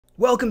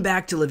Welcome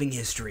back to Living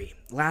History.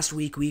 Last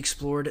week we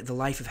explored the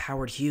life of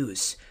Howard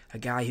Hughes, a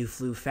guy who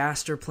flew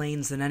faster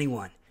planes than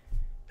anyone,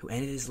 who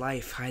ended his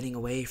life hiding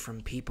away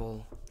from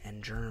people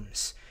and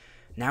germs.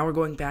 Now we're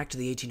going back to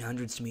the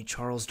 1800s to meet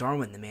Charles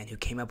Darwin, the man who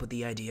came up with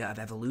the idea of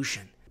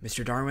evolution.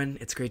 Mr. Darwin,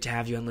 it's great to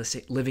have you on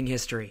Living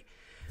History.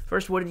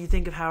 First, what did you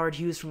think of Howard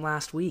Hughes from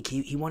last week?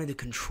 He wanted to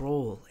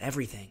control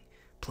everything.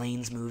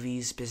 Planes,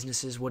 movies,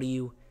 businesses. What do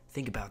you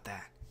think about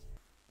that?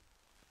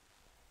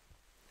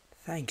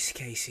 Thanks,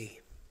 Casey.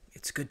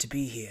 It's good to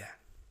be here.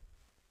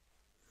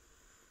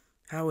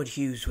 Howard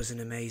Hughes was an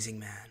amazing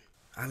man.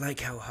 I like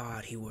how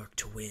hard he worked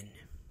to win,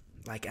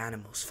 like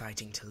animals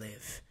fighting to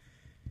live.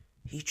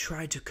 He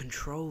tried to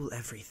control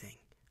everything.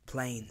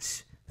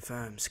 Planes,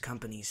 firms,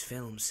 companies,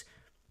 films.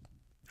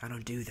 I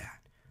don't do that.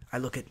 I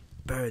look at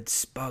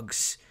birds,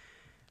 bugs,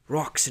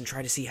 rocks, and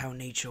try to see how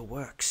nature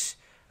works.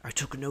 I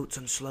took notes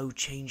on slow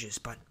changes,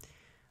 but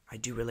I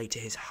do relate to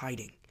his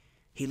hiding.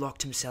 He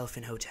locked himself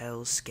in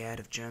hotels, scared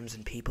of germs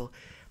and people.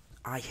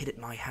 I hid at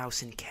my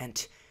house in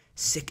Kent,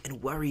 sick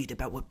and worried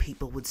about what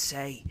people would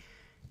say.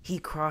 He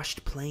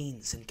crashed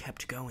planes and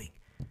kept going.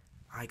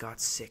 I got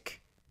sick,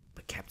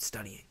 but kept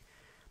studying.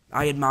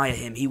 I admire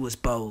him. He was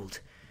bold.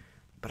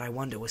 But I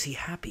wonder, was he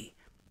happy?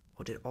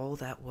 Or did all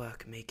that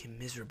work make him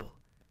miserable?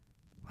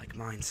 Like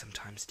mine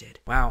sometimes did.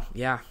 Wow,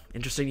 yeah.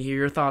 Interesting to hear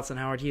your thoughts on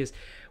Howard Hughes.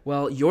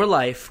 Well, your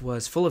life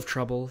was full of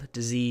trouble,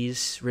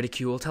 disease,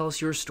 ridicule. Tell us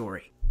your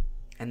story.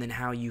 And then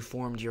how you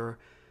formed your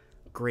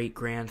great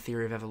grand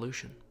theory of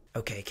evolution.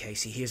 Okay,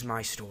 Casey, here's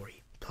my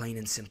story, plain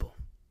and simple.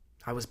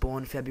 I was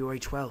born February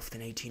 12th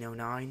in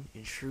 1809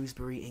 in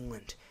Shrewsbury,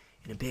 England,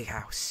 in a big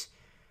house.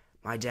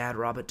 My dad,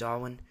 Robert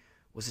Darwin,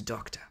 was a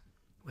doctor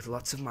with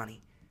lots of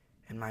money,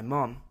 and my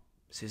mom,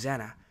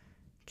 Susanna,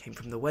 came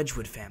from the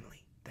Wedgwood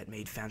family that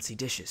made fancy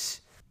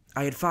dishes.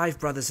 I had 5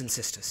 brothers and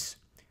sisters.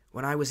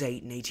 When I was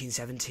 8 in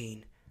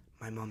 1817,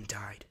 my mom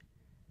died.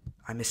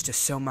 I missed her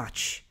so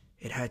much,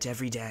 it hurt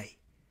every day.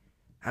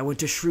 I went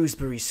to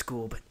Shrewsbury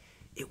School, but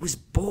it was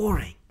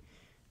boring.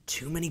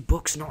 Too many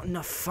books, not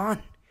enough fun.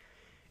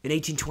 In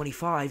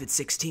 1825, at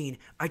 16,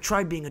 I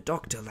tried being a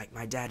doctor like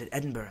my dad at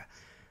Edinburgh,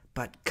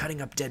 but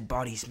cutting up dead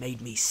bodies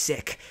made me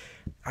sick.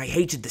 I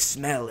hated the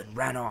smell and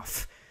ran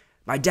off.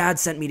 My dad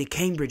sent me to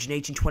Cambridge in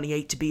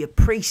 1828 to be a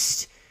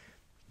priest,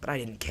 but I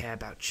didn't care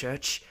about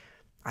church.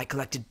 I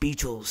collected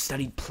beetles,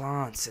 studied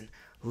plants, and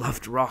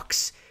loved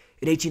rocks.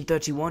 In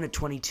 1831, at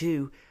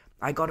 22,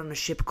 I got on a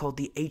ship called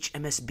the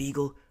HMS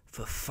Beagle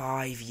for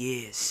 5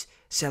 years,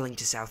 sailing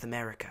to South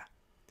America.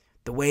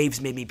 The waves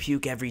made me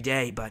puke every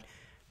day, but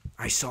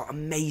I saw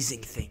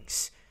amazing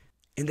things.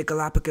 In the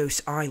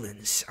Galapagos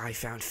Islands, I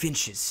found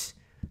finches.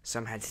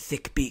 Some had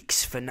thick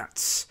beaks for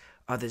nuts,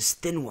 others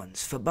thin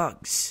ones for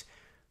bugs.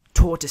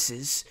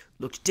 Tortoises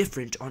looked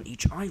different on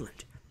each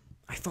island.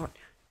 I thought,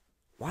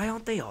 why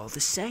aren't they all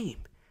the same?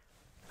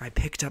 I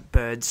picked up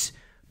birds,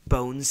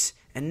 bones,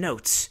 and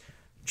notes,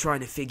 trying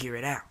to figure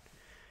it out.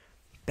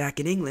 Back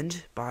in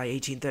England, by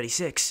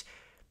 1836,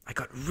 I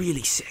got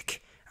really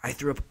sick. I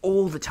threw up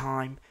all the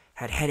time,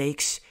 had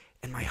headaches,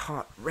 and my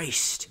heart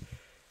raced.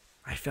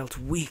 I felt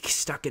weak,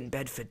 stuck in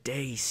bed for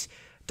days.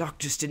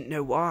 Doctors didn't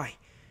know why.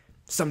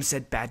 Some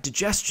said bad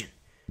digestion.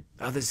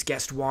 Others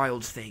guessed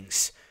wild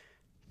things.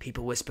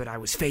 People whispered I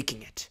was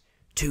faking it,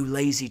 too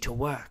lazy to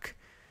work.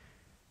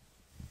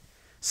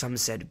 Some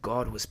said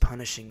God was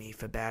punishing me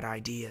for bad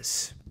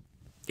ideas.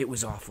 It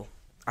was awful.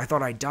 I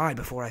thought I'd die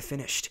before I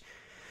finished.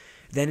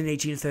 Then in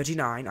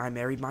 1839, I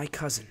married my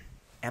cousin,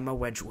 Emma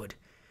Wedgwood.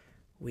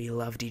 We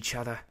loved each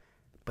other,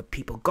 but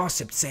people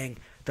gossiped, saying,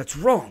 "That's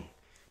wrong.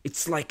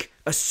 It's like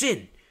a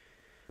sin."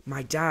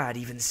 My dad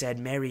even said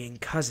marrying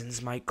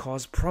cousins might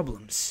cause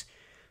problems.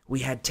 We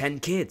had 10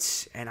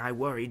 kids, and I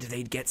worried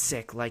they'd get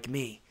sick like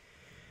me.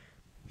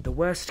 The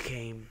worst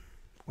came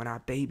when our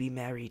baby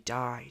Mary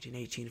died in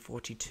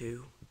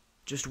 1842,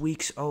 just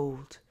weeks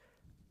old.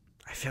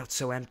 I felt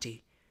so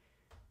empty.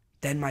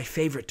 Then my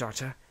favorite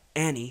daughter,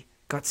 Annie,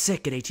 got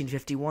sick in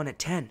 1851 at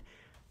 10.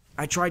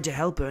 I tried to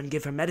help her and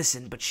give her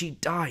medicine, but she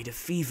died of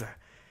fever.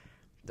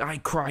 I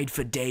cried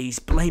for days,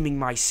 blaming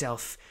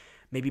myself.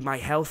 Maybe my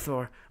health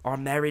or our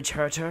marriage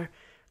hurt her.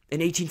 In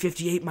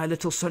 1858, my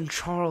little son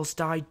Charles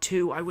died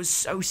too. I was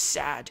so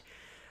sad,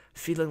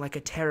 feeling like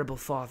a terrible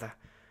father,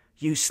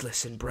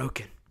 useless and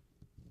broken.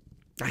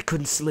 I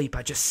couldn't sleep.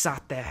 I just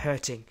sat there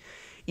hurting.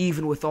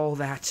 Even with all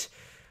that,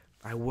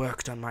 I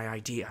worked on my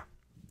idea.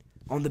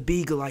 On the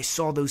Beagle, I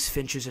saw those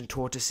finches and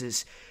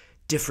tortoises,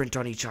 different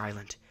on each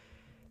island.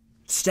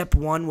 Step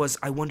 1 was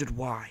I wondered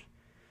why.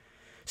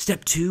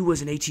 Step 2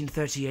 was in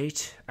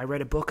 1838, I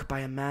read a book by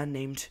a man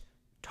named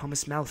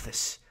Thomas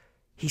Malthus.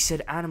 He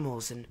said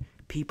animals and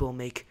people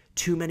make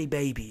too many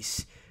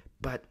babies,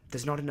 but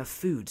there's not enough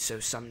food, so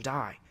some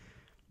die.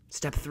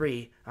 Step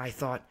 3, I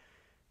thought,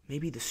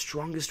 maybe the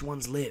strongest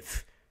ones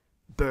live.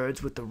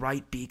 Birds with the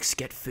right beaks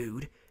get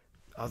food,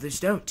 others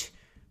don't.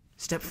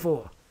 Step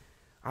 4,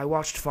 I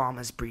watched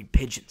farmers breed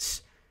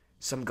pigeons.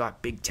 Some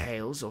got big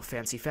tails or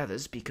fancy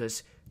feathers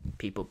because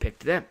people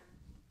picked them.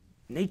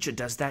 Nature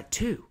does that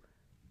too.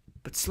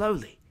 But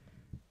slowly.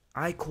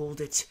 I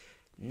called it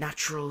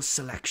natural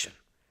selection.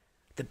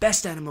 The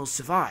best animals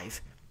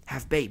survive,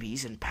 have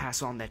babies, and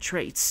pass on their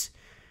traits.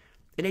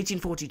 In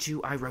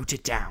 1842, I wrote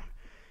it down.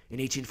 In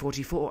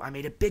 1844, I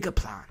made a bigger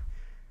plan.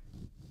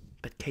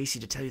 But Casey,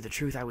 to tell you the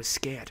truth, I was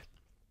scared.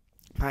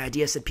 My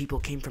idea said people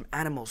came from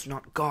animals,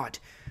 not God,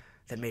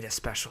 that made us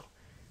special.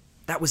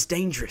 That was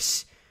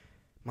dangerous.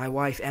 My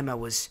wife, Emma,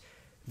 was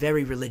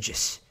very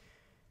religious.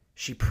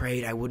 She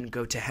prayed I wouldn't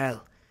go to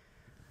hell.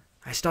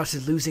 I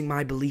started losing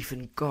my belief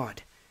in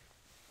God,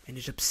 and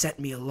it upset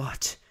me a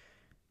lot.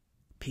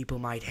 People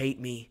might hate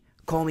me,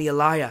 call me a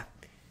liar.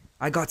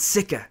 I got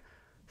sicker,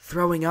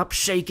 throwing up,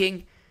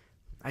 shaking.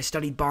 I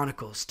studied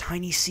barnacles,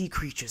 tiny sea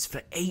creatures,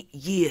 for 8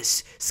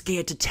 years,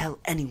 scared to tell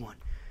anyone.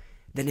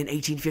 Then in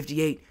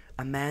 1858,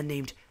 a man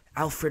named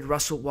Alfred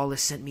Russel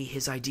Wallace sent me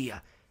his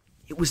idea.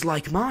 It was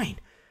like mine.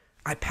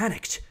 I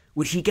panicked.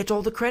 Would he get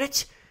all the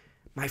credit?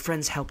 My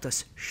friends helped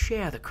us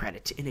share the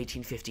credit in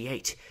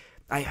 1858.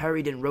 I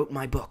hurried and wrote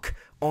my book,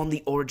 On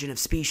the Origin of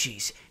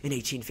Species, in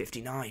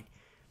 1859.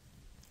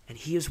 And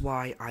here's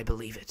why I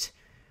believe it.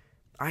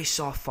 I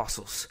saw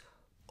fossils,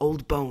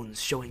 old bones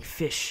showing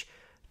fish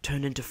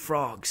turned into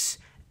frogs,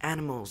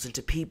 animals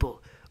into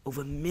people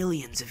over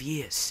millions of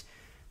years.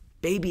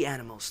 Baby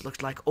animals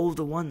looked like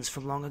older ones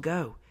from long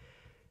ago.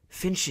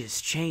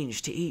 Finches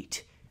changed to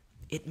eat.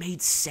 It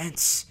made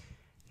sense.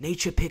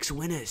 Nature picks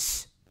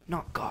winners,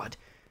 not God.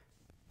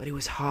 But it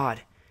was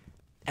hard.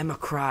 Emma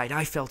cried,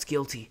 I felt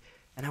guilty,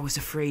 and I was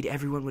afraid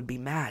everyone would be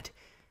mad.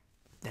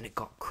 Then it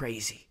got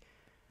crazy.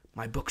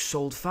 My book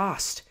sold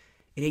fast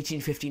in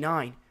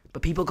 1859,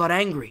 but people got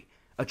angry.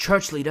 A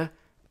church leader,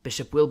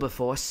 Bishop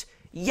Wilberforce,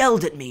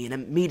 yelled at me in a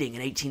meeting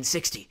in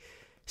 1860,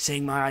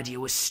 saying my idea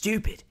was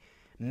stupid.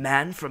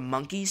 Man from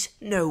monkeys?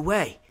 No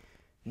way.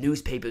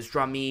 Newspapers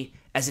draw me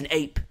as an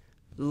ape,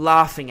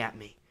 laughing at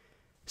me.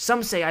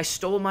 Some say I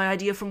stole my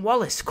idea from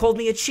Wallace, called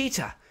me a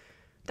cheater.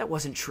 That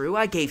wasn't true.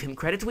 I gave him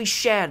credit. We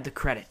shared the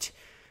credit.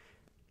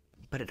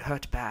 But it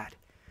hurt bad.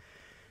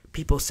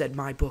 People said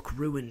my book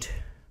ruined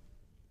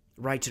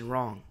right and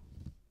wrong.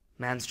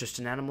 Man's just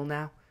an animal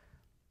now.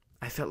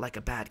 I felt like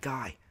a bad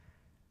guy.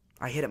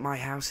 I hid at my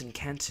house in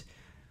Kent,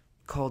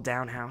 called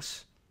down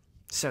house.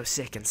 So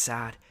sick and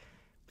sad.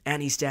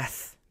 Annie's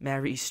death,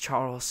 Mary's,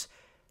 Charles,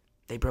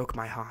 they broke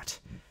my heart.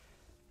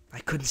 I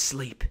couldn't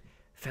sleep.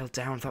 Felt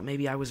down, thought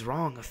maybe I was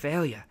wrong, a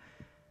failure.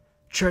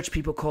 Church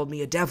people called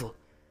me a devil,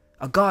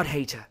 a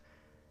God-hater.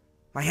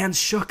 My hands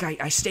shook.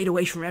 I stayed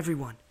away from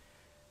everyone.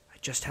 I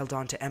just held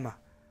on to Emma.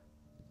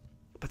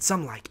 But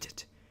some liked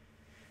it.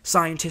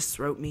 Scientists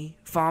wrote me,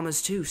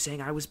 farmers too,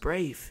 saying I was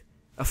brave.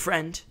 A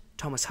friend,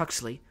 Thomas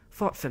Huxley,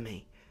 fought for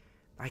me.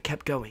 I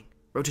kept going.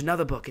 Wrote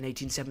another book in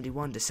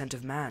 1871, Descent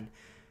of Man,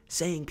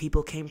 saying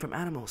people came from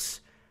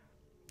animals.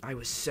 I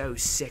was so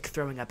sick,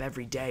 throwing up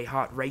every day,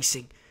 heart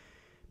racing.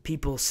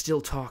 People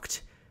still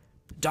talked.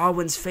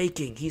 Darwin's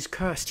faking. He's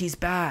cursed. He's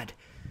bad.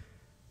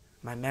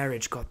 My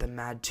marriage got them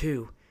mad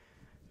too,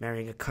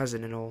 marrying a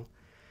cousin and all.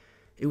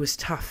 It was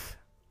tough,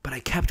 but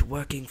I kept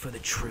working for the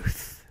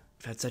truth.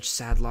 I've had such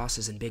sad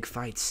losses and big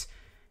fights,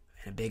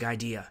 and a big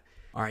idea.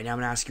 All right, now I'm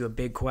going to ask you a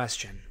big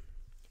question.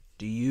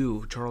 Do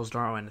you, Charles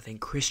Darwin,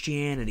 think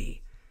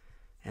Christianity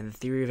and the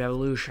theory of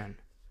evolution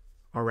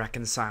are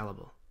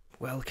reconcilable?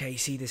 Well,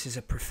 Casey, this is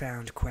a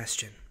profound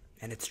question,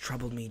 and it's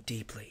troubled me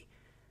deeply.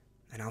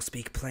 And I'll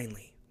speak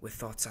plainly with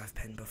thoughts I've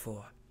penned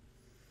before.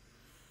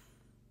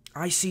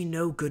 I see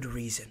no good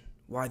reason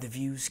why the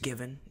views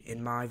given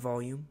in my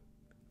volume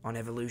on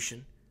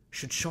evolution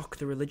should shock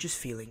the religious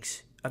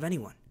feelings of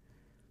anyone.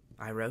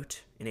 I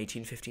wrote in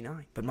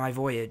 1859, but my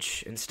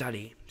voyage and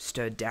study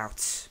stirred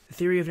doubts. The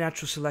theory of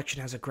natural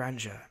selection has a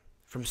grandeur,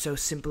 from so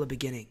simple a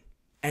beginning,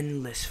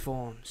 endless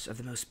forms of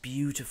the most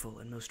beautiful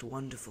and most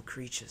wonderful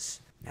creatures.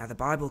 Now the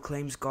Bible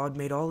claims God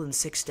made all in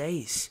 6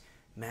 days,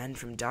 man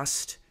from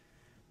dust.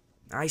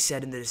 I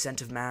said in The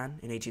Descent of Man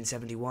in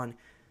 1871,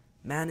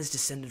 man is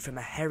descended from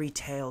a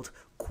hairy-tailed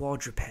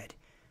quadruped,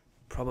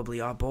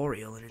 probably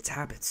arboreal in its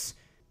habits.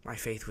 My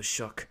faith was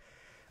shook.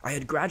 I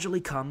had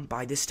gradually come,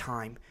 by this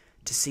time,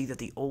 to see that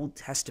the Old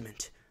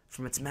Testament,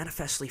 from its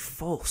manifestly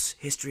false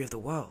history of the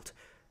world,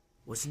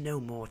 was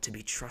no more to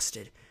be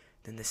trusted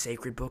than the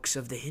sacred books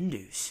of the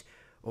Hindus,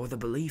 or the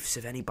beliefs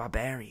of any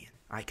barbarian.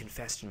 I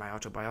confessed in my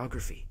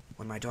autobiography.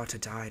 When my daughter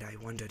died,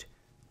 I wondered,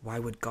 why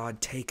would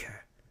God take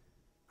her?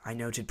 I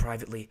noted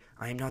privately,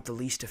 I am not the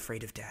least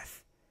afraid of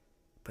death.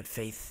 But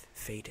faith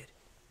faded.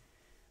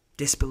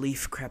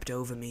 Disbelief crept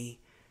over me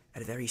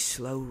at a very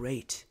slow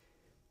rate,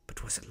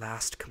 but was at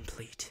last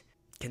complete.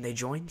 Can they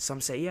join? Some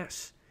say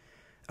yes.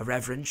 A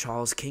Reverend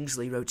Charles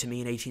Kingsley wrote to me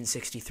in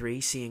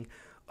 1863, seeing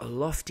a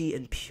lofty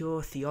and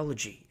pure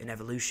theology in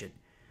evolution.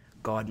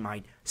 God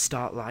might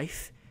start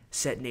life,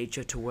 set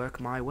nature to work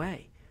my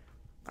way.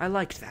 I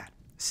liked that,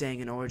 saying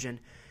in Origin,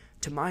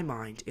 to my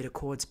mind it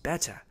accords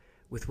better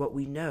with what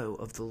we know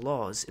of the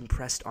laws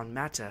impressed on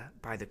matter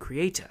by the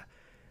Creator,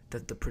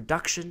 that the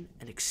production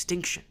and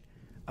extinction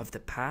of the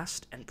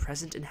past and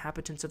present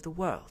inhabitants of the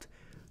world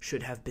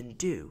should have been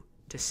due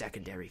to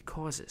secondary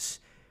causes.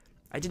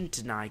 I didn't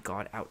deny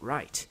God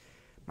outright,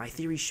 My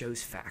theory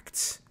shows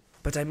facts.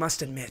 But I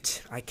must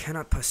admit, I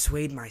cannot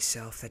persuade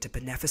myself that a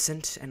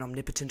beneficent and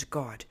omnipotent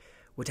God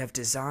would have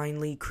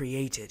designedly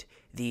created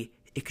the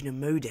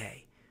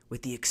ichneumonidae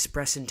with the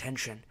express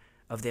intention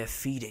of their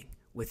feeding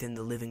within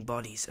the living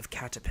bodies of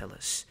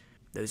caterpillars.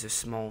 Those are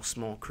small,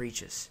 small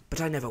creatures.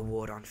 But I never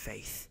warred on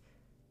faith.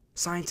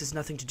 Science has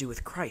nothing to do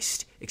with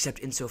Christ, except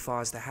insofar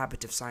as the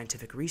habit of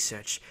scientific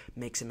research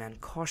makes a man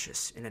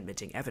cautious in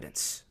admitting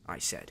evidence, I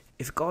said.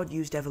 If God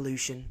used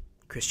evolution,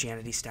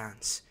 Christianity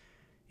stands.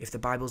 If the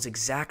Bible's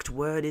exact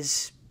word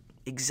is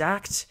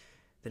exact,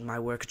 then my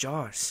work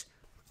jars.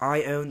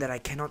 I own that I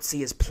cannot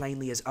see as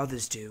plainly as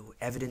others do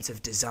evidence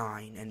of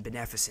design and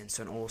beneficence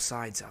on all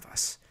sides of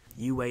us.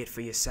 You weigh it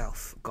for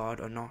yourself,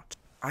 God or not.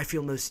 I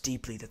feel most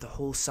deeply that the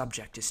whole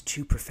subject is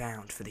too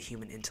profound for the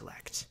human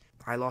intellect.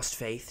 I lost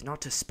faith,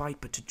 not to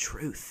spite, but to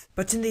truth.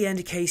 But in the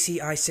end,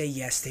 Casey, I say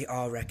yes, they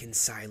are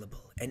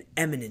reconcilable, and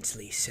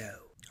eminently so.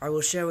 I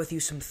will share with you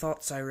some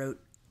thoughts I wrote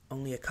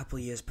only a couple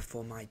years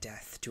before my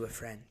death to a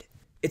friend.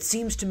 It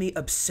seems to me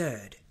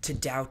absurd to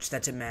doubt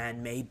that a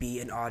man may be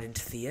an ardent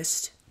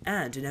theist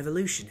and an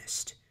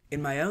evolutionist.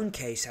 In my own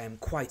case, I am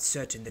quite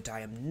certain that I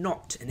am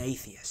not an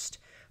atheist,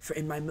 for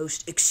in my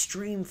most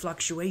extreme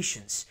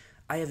fluctuations,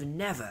 I have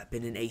never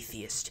been an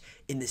atheist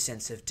in the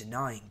sense of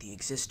denying the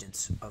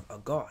existence of a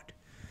God.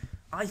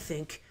 I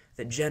think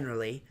that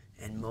generally,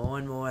 and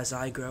more as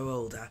I grow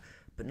older,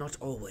 but not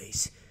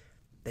always,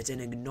 that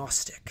an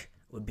agnostic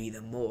would be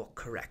the more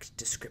correct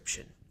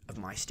description of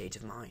my state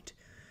of mind.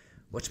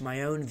 What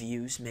my own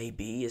views may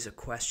be is a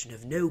question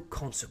of no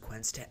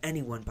consequence to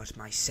anyone but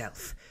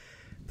myself,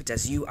 but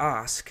as you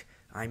ask,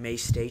 I may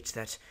state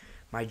that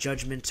my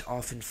judgment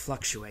often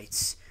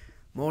fluctuates.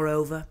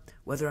 Moreover,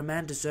 whether a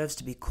man deserves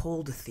to be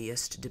called a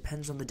theist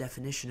depends on the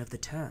definition of the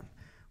term,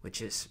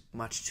 which is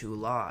much too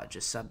large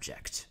a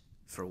subject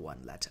for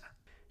one letter.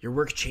 Your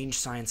work changed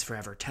science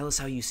forever. Tell us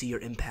how you see your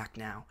impact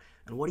now,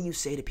 and what do you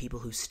say to people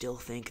who still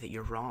think that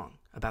you're wrong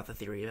about the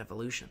theory of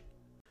evolution?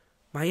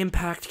 My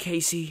impact,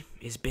 Casey,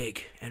 is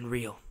big and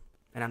real,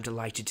 and I'm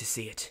delighted to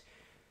see it.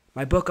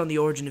 My book on the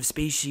origin of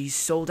species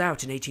sold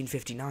out in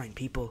 1859.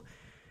 People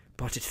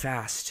bought it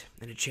fast,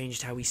 and it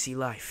changed how we see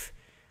life.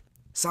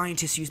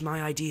 Scientists use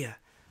my idea.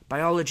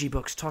 Biology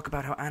books talk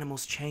about how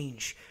animals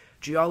change.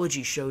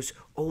 Geology shows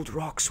old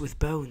rocks with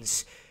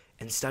bones.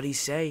 And studies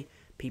say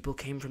people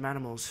came from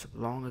animals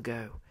long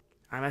ago.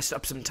 I messed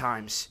up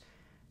sometimes,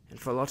 and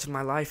for a lot of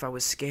my life I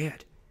was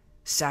scared,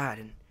 sad,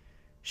 and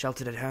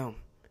sheltered at home.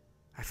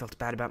 I felt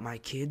bad about my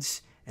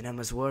kids and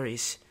Emma's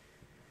worries.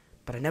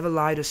 But I never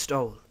lied or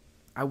stole.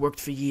 I worked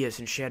for years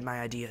and shared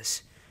my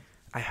ideas.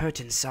 I hurt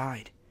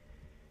inside.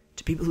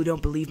 To people who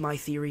don't believe my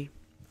theory,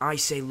 I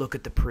say look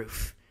at the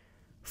proof.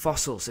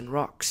 Fossils and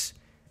rocks,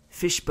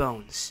 fish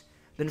bones,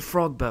 then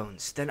frog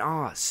bones, then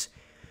ours.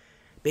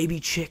 Baby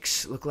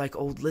chicks look like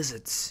old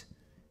lizards.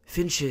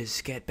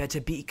 Finches get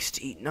better beaks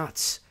to eat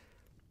nuts.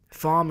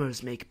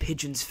 Farmers make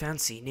pigeons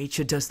fancy.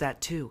 Nature does that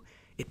too.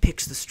 It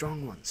picks the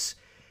strong ones.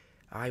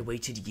 I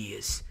waited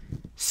years,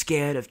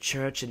 scared of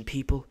church and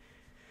people,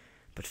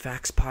 but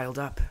facts piled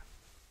up.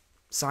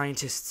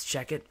 Scientists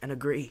check it and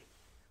agree.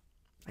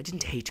 I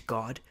didn't hate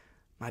God.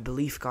 My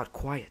belief got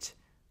quiet.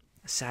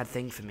 A sad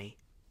thing for me.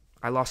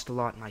 I lost a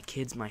lot, my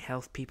kids, my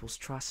health, people's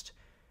trust.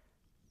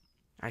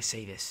 I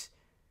say this.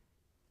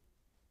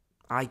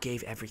 I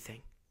gave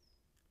everything.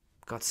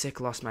 Got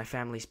sick, lost my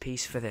family's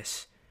peace for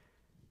this.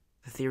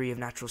 The theory of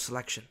natural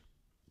selection.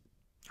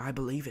 I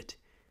believe it.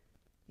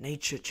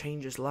 Nature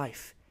changes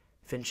life.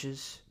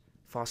 Finches,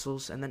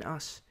 fossils, and then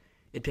us.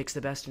 It picks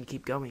the best and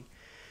keep going.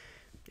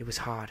 It was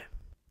hard.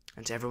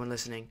 And to everyone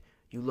listening,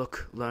 you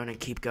look, learn, and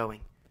keep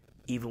going,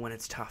 even when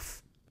it's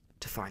tough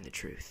to find the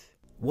truth.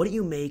 What do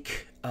you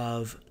make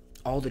of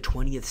all the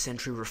 20th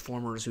century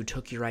reformers who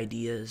took your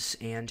ideas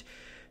and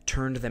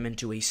turned them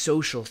into a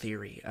social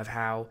theory of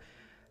how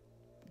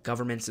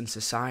governments and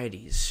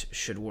societies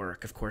should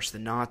work? Of course, the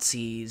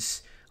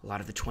Nazis, a lot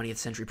of the 20th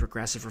century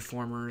progressive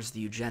reformers, the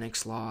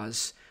eugenics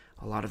laws,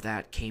 a lot of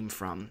that came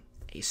from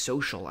a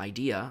social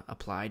idea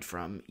applied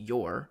from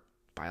your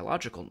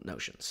biological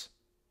notions.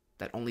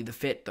 That only the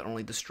fit, that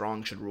only the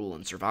strong should rule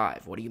and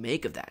survive. What do you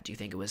make of that? Do you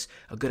think it was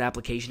a good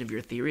application of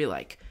your theory?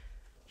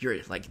 You're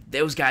like,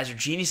 those guys are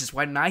geniuses.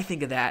 Why didn't I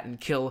think of that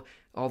and kill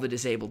all the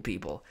disabled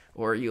people?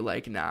 Or are you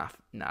like, nah,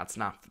 that's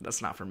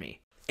not for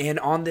me? And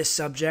on this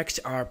subject,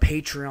 our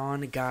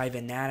Patreon guy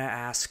Natta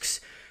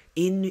asks,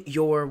 in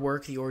your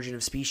work, The Origin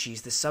of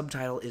Species, the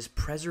subtitle is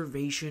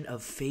Preservation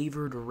of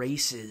Favored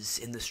Races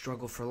in the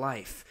Struggle for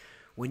Life.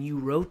 When you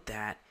wrote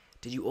that,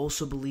 did you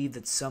also believe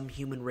that some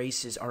human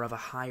races are of a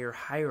higher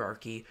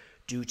hierarchy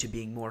due to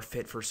being more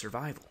fit for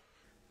survival?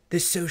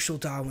 This social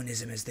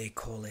Darwinism, as they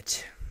call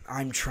it,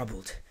 I'm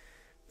troubled.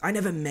 I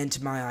never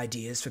meant my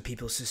ideas for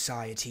people's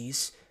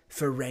societies,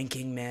 for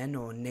ranking men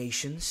or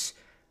nations.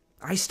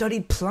 I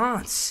studied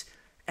plants,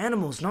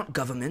 animals, not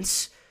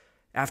governments.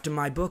 After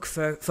my book,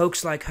 for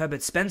folks like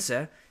Herbert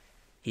Spencer,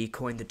 he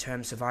coined the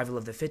term survival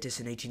of the fittest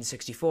in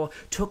 1864,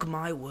 took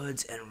my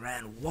words and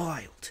ran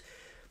wild.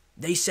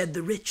 They said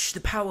the rich,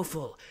 the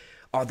powerful,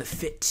 are the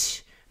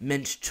fit,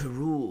 meant to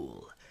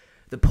rule.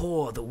 The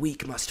poor, the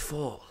weak must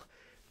fall.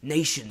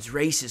 Nations,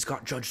 races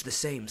got judged the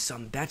same,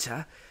 some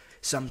better,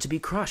 some to be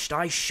crushed.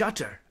 I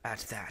shudder at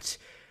that.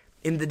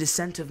 In The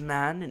Descent of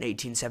Man in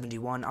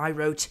 1871, I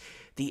wrote,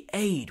 "The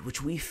aid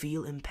which we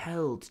feel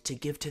impelled to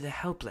give to the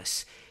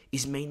helpless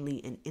is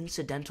mainly an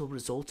incidental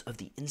result of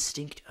the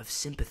instinct of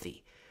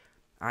sympathy.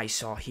 I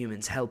saw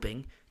humans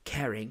helping,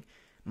 caring,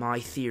 my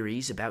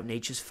theories about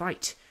nature's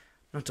fight.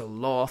 Not a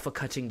law for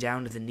cutting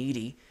down the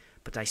needy,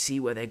 but I see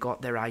where they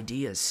got their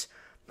ideas.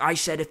 I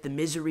said if the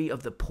misery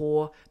of the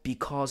poor be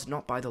caused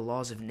not by the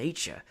laws of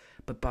nature,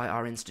 but by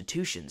our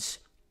institutions,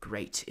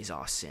 great is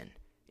our sin,"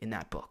 in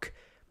that book.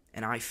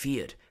 And I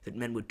feared that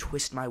men would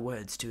twist my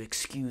words to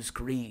excuse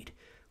greed,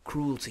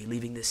 cruelty,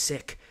 leaving the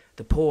sick,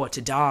 the poor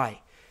to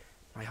die.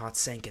 My heart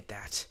sank at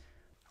that.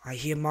 I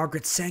hear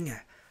Margaret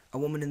Sanger, a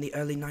woman in the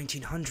early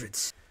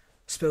 1900s,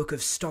 spoke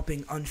of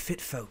stopping unfit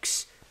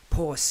folks,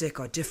 poor, sick,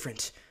 or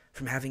different,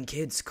 from having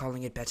kids,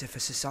 calling it better for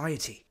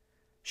society.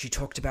 She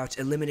talked about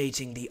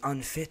eliminating the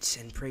unfit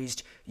and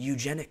praised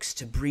eugenics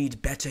to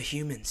breed better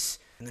humans.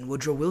 And then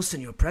Woodrow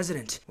Wilson, your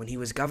president, when he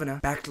was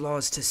governor, backed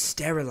laws to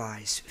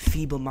sterilize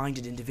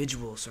feeble-minded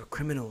individuals or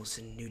criminals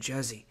in New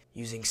Jersey,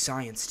 using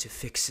science to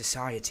fix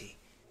society.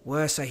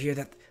 Worse, I hear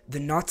that the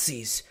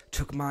Nazis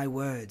took my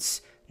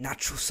words,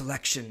 natural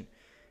selection,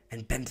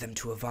 and bent them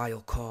to a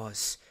vile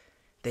cause.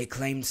 They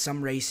claimed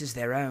some races,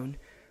 their own,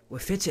 were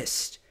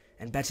fittest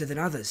and better than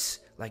others,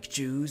 like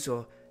Jews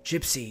or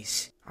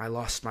gypsies. I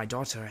lost my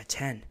daughter at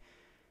 10.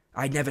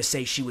 I'd never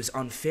say she was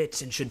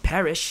unfit and should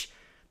perish.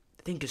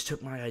 The thinkers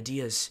took my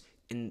ideas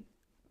in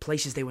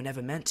places they were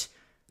never meant.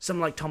 Some,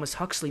 like Thomas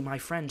Huxley, my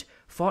friend,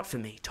 fought for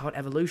me, taught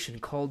evolution,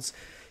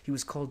 he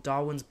was called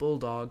Darwin's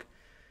bulldog.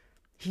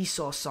 He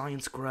saw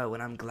science grow,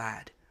 and I'm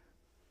glad.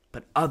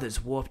 But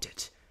others warped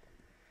it.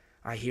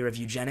 I hear of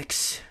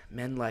eugenics.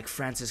 Men like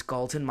Francis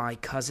Galton, my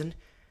cousin,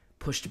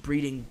 pushed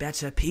breeding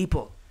better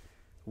people,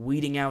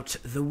 weeding out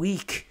the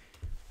weak.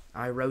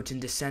 I wrote in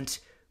Dissent,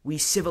 "We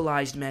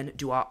civilized men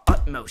do our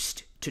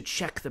utmost to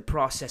check the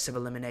process of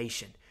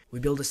elimination. We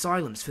build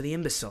asylums for the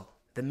imbecile,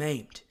 the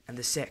maimed, and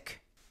the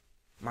sick."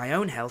 My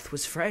own health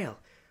was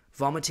frail,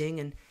 vomiting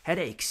and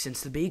headaches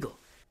since the Beagle.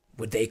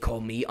 Would they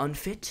call me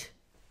unfit?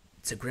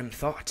 It's a grim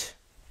thought.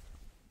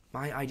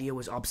 My idea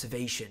was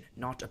observation,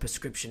 not a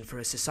prescription for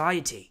a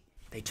society.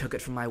 They took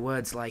it from my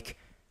words like,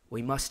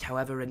 "We must,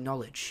 however,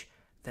 acknowledge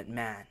that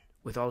man,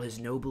 with all his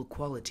noble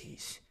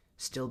qualities,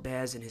 still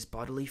bears in his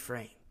bodily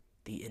frame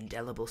the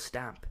indelible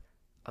stamp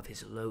of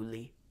his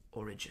lowly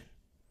origin."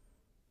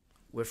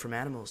 We're from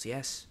animals,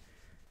 yes,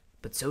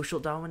 but social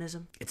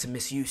Darwinism, it's a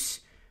misuse.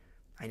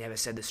 I never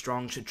said the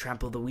strong should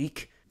trample the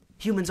weak.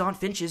 Humans aren't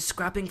finches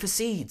scrapping for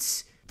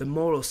seeds. The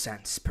moral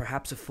sense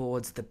perhaps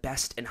affords the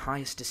best and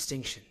highest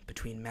distinction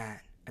between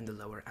man and the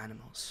lower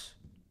animals.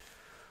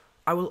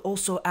 I will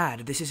also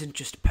add this isn't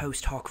just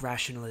post hoc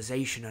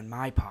rationalization on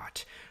my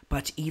part,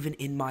 but even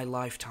in my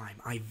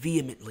lifetime I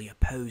vehemently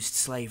opposed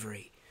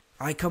slavery.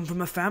 I come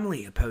from a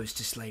family opposed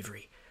to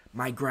slavery.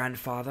 My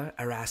grandfather,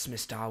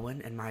 Erasmus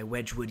Darwin, and my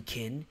Wedgwood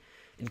kin,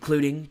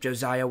 including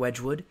Josiah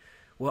Wedgwood,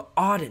 were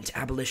ardent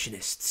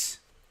abolitionists.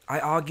 I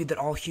argued that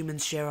all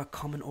humans share a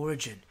common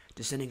origin,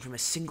 descending from a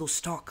single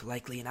stock,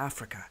 likely in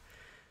Africa.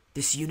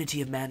 This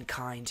unity of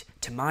mankind,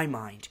 to my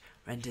mind,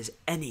 renders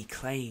any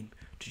claim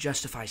to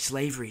justify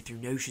slavery through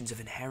notions of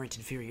inherent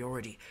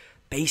inferiority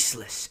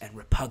baseless and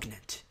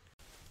repugnant.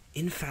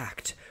 In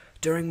fact,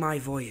 during my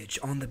voyage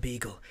on the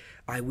Beagle,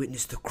 I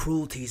witnessed the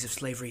cruelties of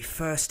slavery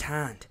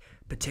firsthand,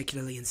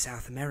 particularly in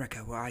South America,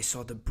 where I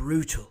saw the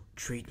brutal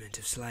treatment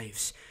of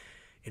slaves.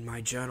 In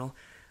my journal,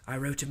 I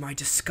wrote of my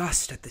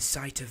disgust at the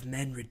sight of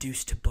men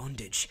reduced to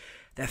bondage,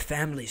 their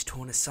families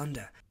torn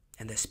asunder,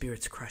 and their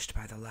spirits crushed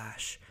by the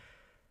lash.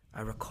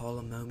 I recall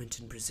a moment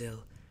in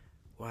Brazil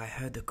where I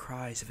heard the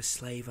cries of a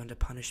slave under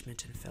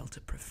punishment and felt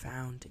a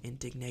profound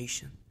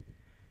indignation.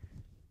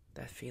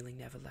 That feeling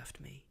never left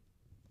me.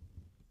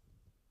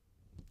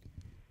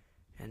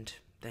 And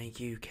thank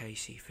you,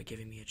 Casey, for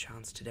giving me a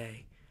chance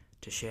today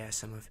to share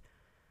some of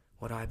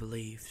what I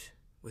believed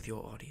with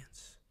your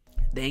audience.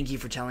 Thank you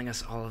for telling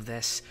us all of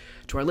this.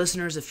 To our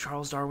listeners, if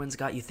Charles Darwin's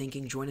got you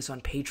thinking, join us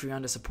on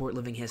Patreon to support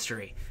living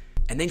history.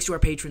 And thanks to our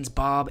patrons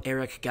Bob,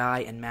 Eric, Guy,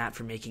 and Matt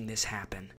for making this happen.